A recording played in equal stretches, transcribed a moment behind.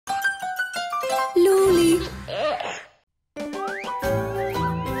Luli.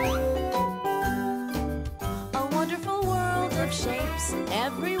 A wonderful world of shapes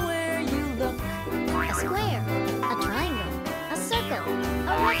everywhere you look. A square, a triangle, a circle,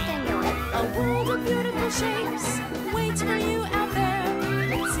 a rectangle. A world of beautiful shapes waits for you out there.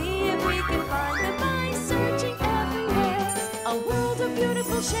 Let's see if we can find them by searching everywhere. A world of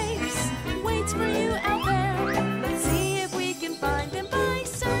beautiful shapes waits for you out there. Let's see if we can find them by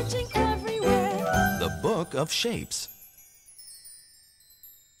searching everywhere. The Book of Shapes.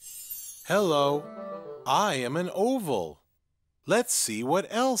 Hello, I am an oval. Let's see what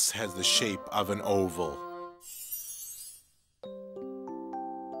else has the shape of an oval.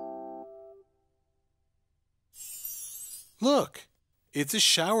 Look, it's a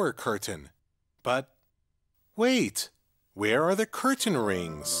shower curtain. But wait, where are the curtain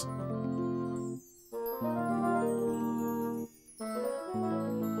rings?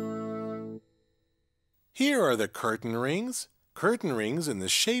 Here are the curtain rings in the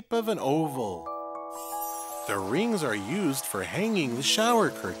shape of an oval. The rings are used for hanging the shower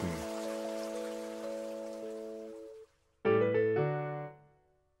curtain.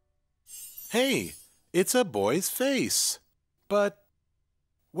 Hey, it's a boy's face. But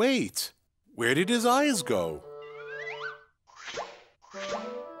wait, where did his eyes go?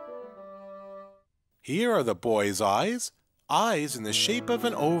 Here are the boy's eyes in the shape of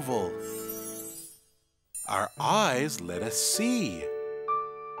an oval. Our eyes let us see.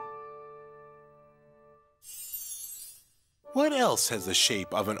 What else has the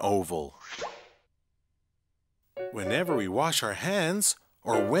shape of an oval? Whenever we wash our hands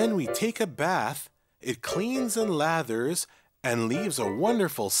or when we take a bath, it cleans and lathers and leaves a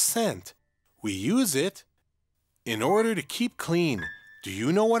wonderful scent. We use it in order to keep clean. Do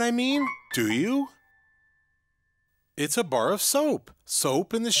you know what I mean? Do you? It's a bar of soap.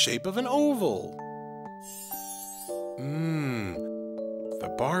 Soap in the shape of an oval.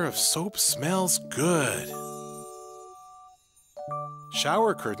 The bar of soap smells good.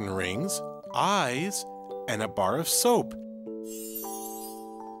 Shower curtain rings, eyes, and a bar of soap.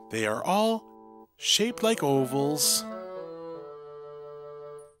 They are all shaped like ovals.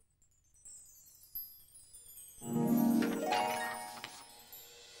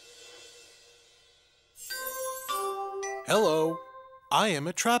 Hello, I am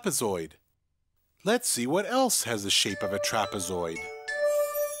a trapezoid. Let's see what else has the shape of a trapezoid.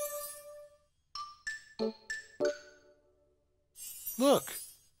 Look,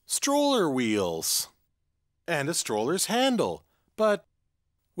 stroller wheels. And a stroller's handle. But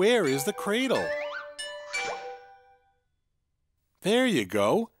where is the cradle? There you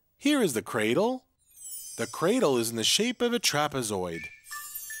go. Here is the cradle. The cradle is in the shape of a trapezoid.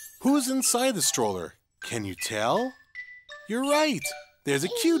 Who's inside the stroller? Can you tell? You're right. There's a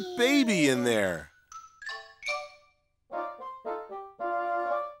cute baby in there.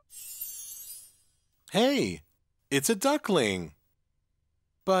 Hey, it's a duckling.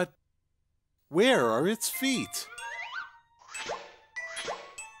 But where are its feet?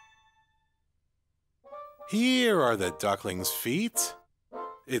 Here are the duckling's feet.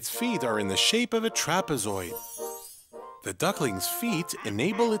 Its feet are in the shape of a trapezoid. The duckling's feet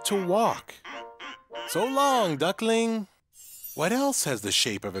enable it to walk. So long, duckling. What else has the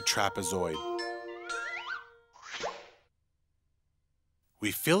shape of a trapezoid?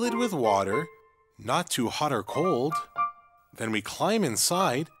 We fill it with water, not too hot or cold. Then we climb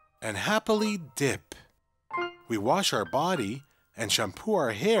inside and happily dip. We wash our body and shampoo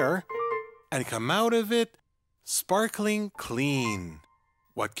our hair and come out of it sparkling clean.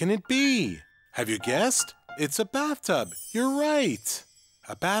 What can it be? Have you guessed? It's a bathtub. You're right.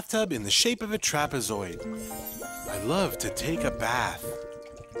 A bathtub in the shape of a trapezoid. I love to take a bath.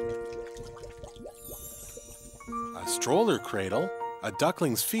 A stroller cradle, a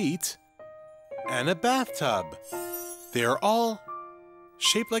duckling's feet, and a bathtub. They are all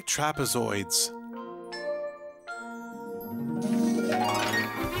shaped like trapezoids.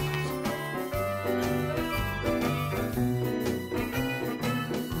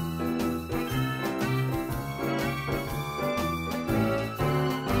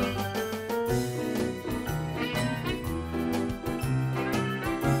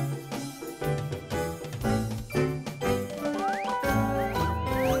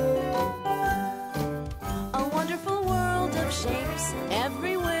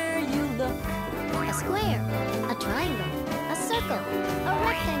 Everywhere you look. A square, a triangle, a circle, a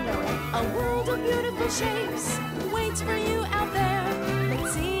rectangle. A world of beautiful shapes waits for you out there.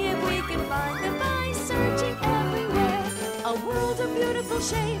 Let's see if we can find them by searching everywhere. A world of beautiful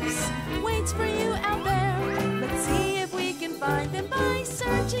shapes waits for you out there. Let's see if we can find them by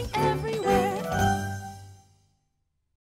searching everywhere.